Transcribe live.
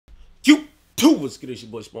What's good? It's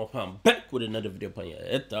your boy Small Pound back with another video putting your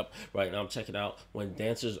head up. Right now I'm checking out when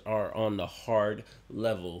dancers are on the hard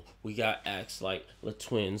level. We got acts like the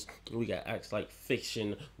Twins, we got acts like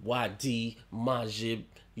Fiction, Waydi, Majid.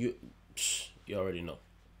 You already know.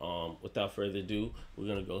 Without further ado, we're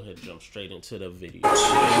gonna go ahead and jump straight into the video. Okay,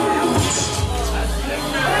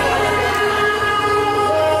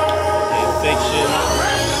 Fiction.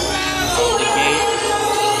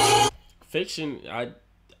 Fiction,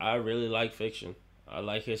 I really like Fiction. I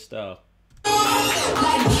like his style.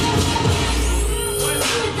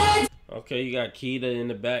 Okay, you got Kuty in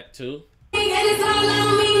the back too.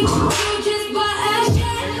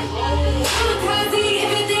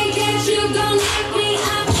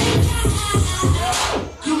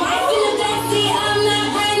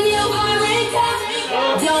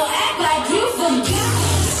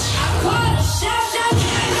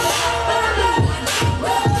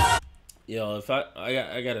 Yo, if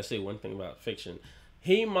I gotta say one thing about Fiction,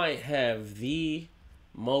 he might have the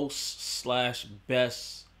most /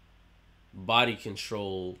 best body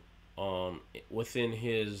control within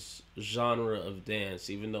his genre of dance.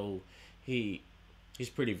 Even though he's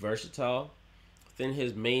pretty versatile, within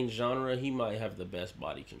his main genre, he might have the best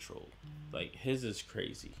body control. Like, his is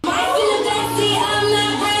crazy. Don't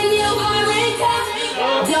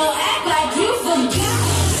act like you forgot.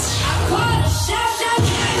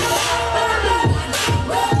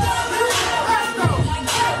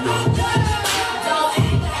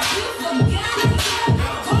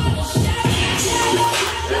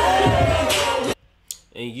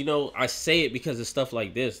 And you know, I say it because of stuff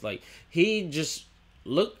like this. Like, he just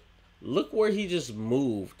look where he just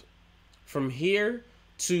moved from here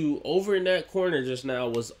to over in that corner just now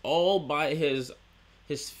was all by his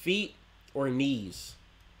feet or knees.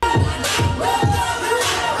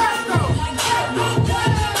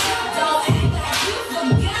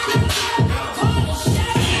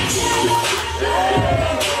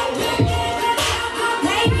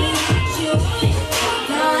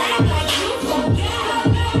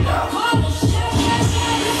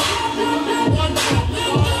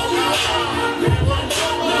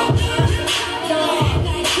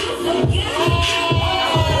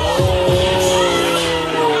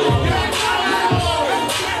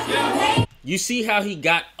 You see how he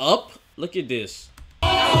got up? Look at this.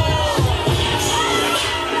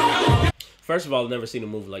 First of all, I've never seen him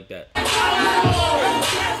move like that.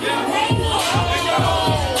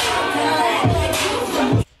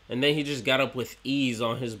 And then he just got up with ease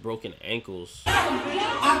on his broken ankles.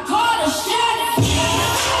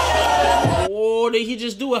 Oh, did he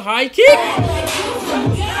just do a high kick?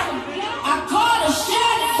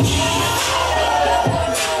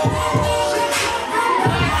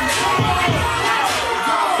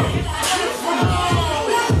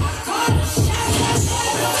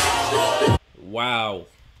 Wow.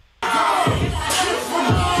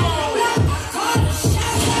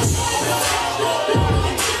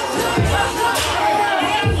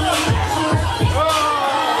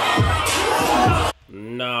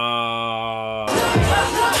 Nah.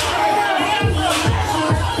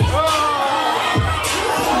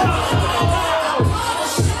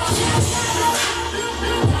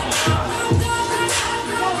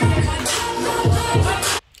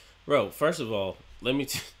 Bro, first of all, let me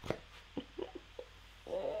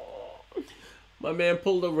my man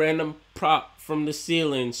pulled a random prop from the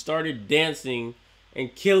ceiling, started dancing,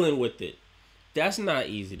 and killing with it. That's not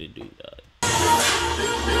easy to do, dog.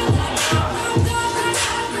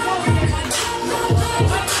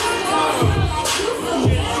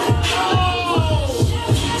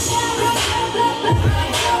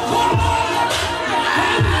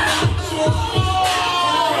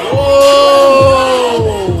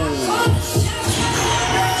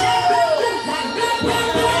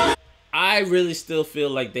 I really still feel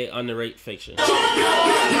like they underrate Fiction. That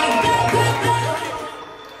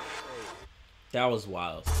was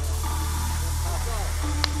wild.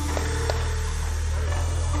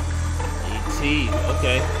 ET,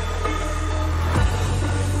 okay.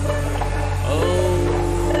 Oh.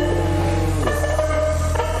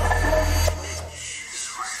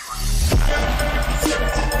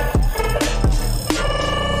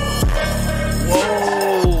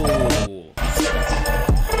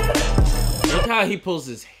 How he pulls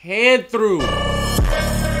his hand through. Wow.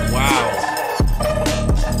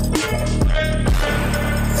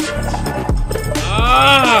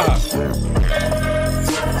 Ah!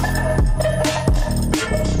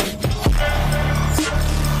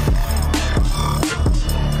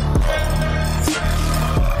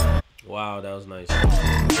 Wow, that was nice.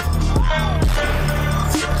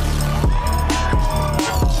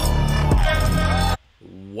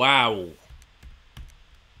 Wow.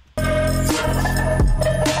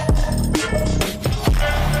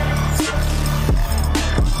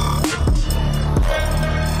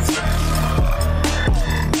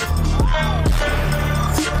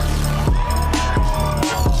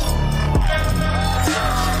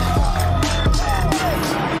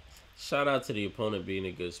 shout out to the opponent being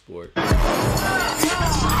a good sport.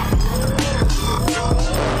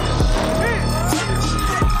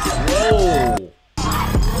 Whoa!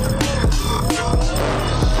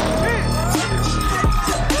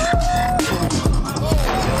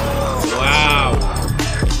 Wow!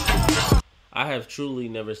 I have truly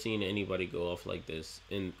never seen anybody go off like this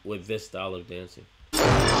with this style of dancing.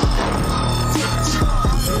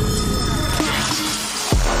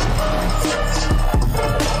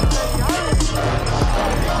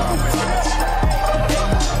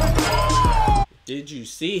 Did you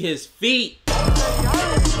see his feet?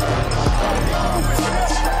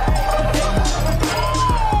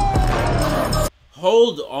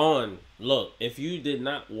 Hold on. Look, if you did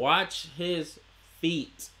not watch his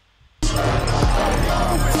feet.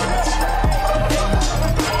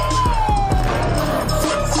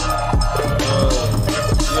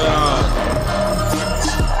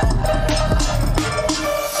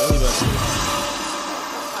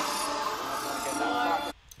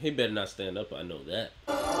 He better not stand up, I know that.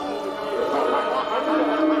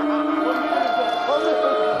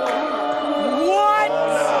 What?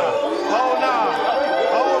 Hold on.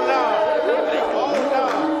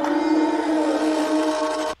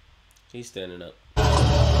 He's standing up.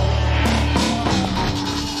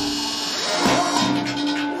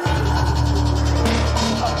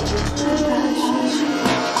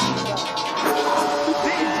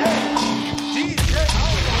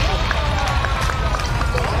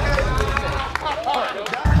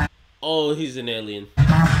 Oh, he's an alien.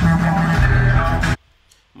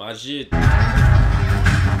 Majid.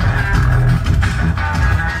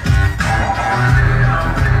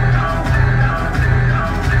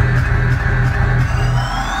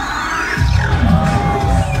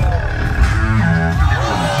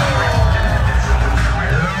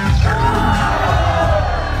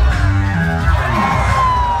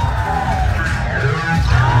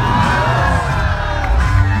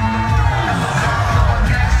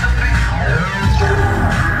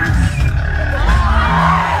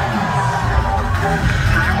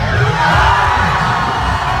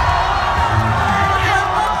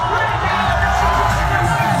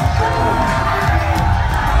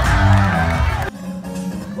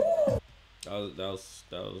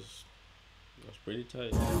 That was pretty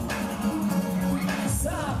tight.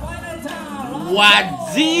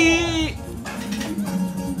 Waydi!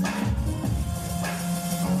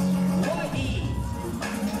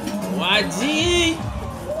 Waydi!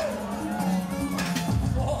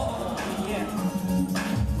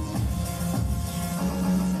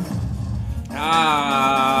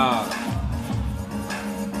 Ah!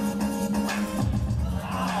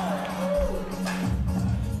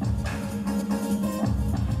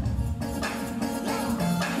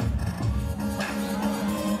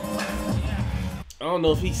 I don't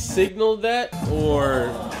know if he signaled that or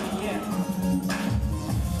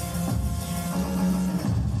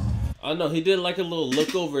I don't know. He did like a little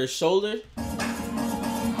look over his shoulder.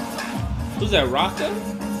 Who's that, Rocka?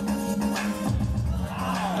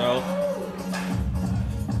 No.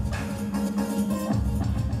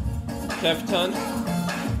 Kefton?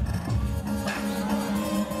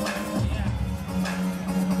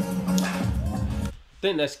 I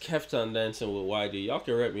think that's Kefton dancing with Waydi. Y'all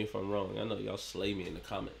can correct me if I'm wrong. I know y'all slay me in the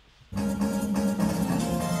comments.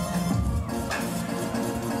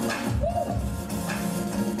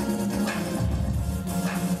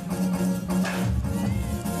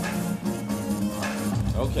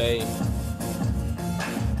 Okay.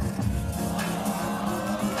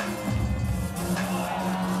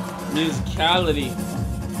 Musicality.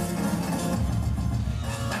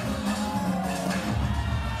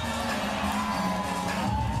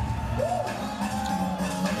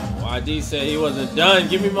 Waydi said he wasn't done.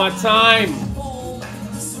 Give me my time.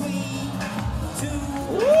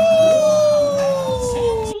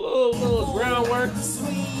 Little groundwork.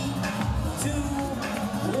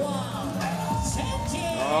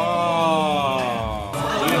 Oh,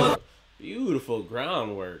 beautiful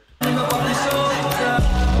groundwork.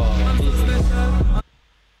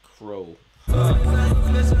 Crow.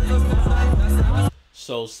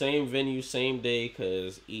 So same venue, same day,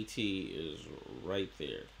 cause ET is right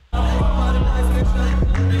there.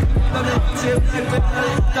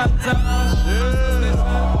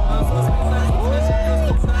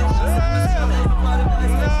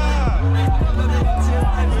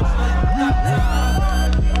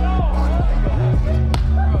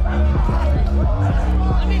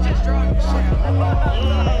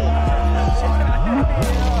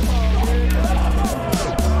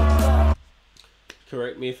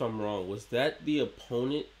 Correct me if I'm wrong. Was that the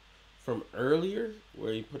opponent from earlier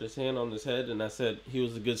where he put his hand on his head and I said he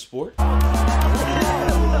was a good sport?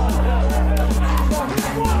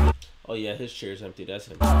 Oh yeah, his chair's empty. That's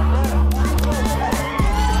him.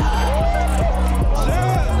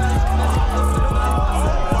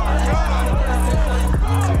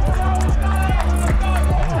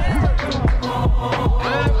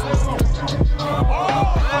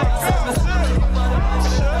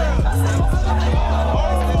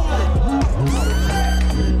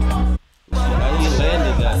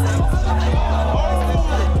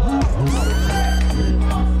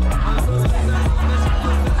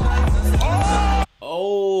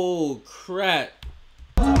 Crap.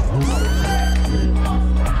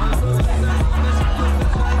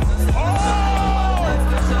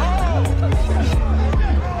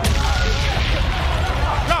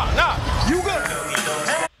 Nah, you good.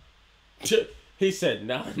 He said,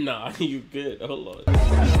 nah, you good. Hold on.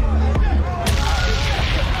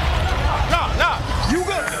 Nah, you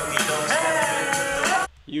good.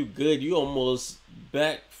 You good. You almost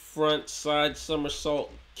back, front, side, somersault,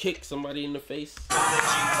 kick somebody in the face.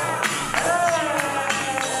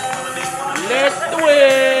 Let the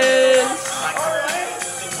wins.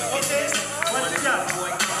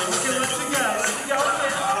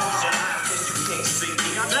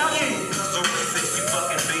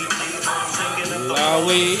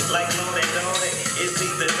 Lowy.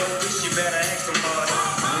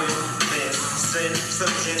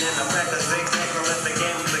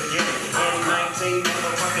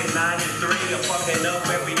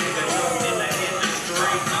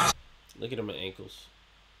 Look at him at ankles.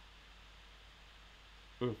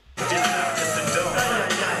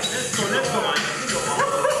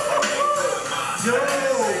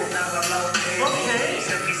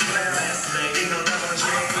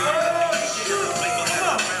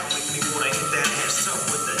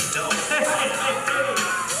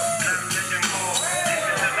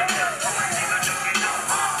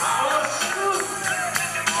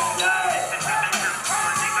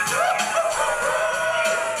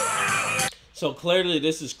 So clearly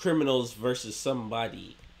this is criminals versus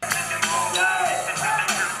somebody. I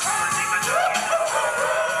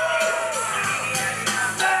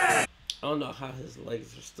don't know how his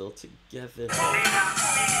legs are still together. It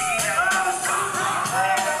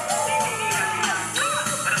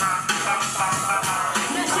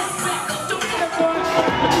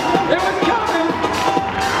was coming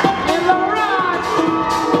in the ride.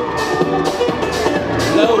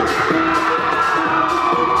 No.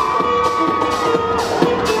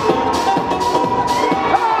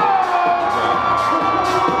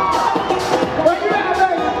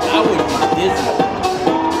 I would be dizzy.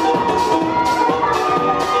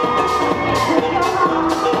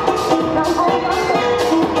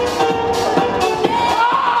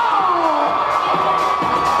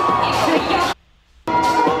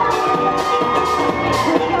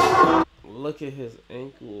 Look at his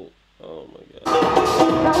ankle. Oh my god.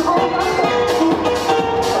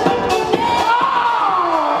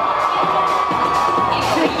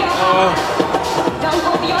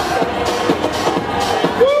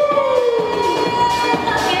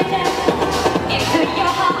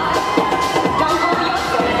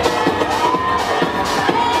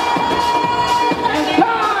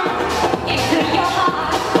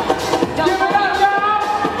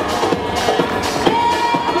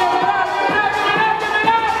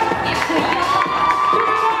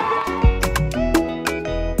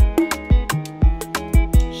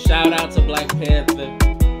 Shout out to Black Panther.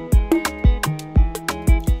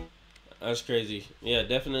 That's crazy. Yeah,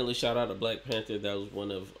 definitely shout out to Black Panther. That was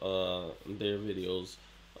one of their videos.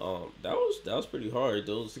 That was pretty hard.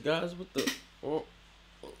 Those guys with the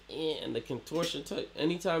and the contortion type.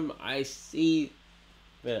 Anytime I see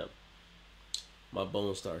them, my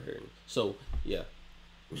bones start hurting. So yeah,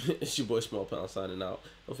 it's your boy Small Pound signing out.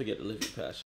 Don't forget to live your passion.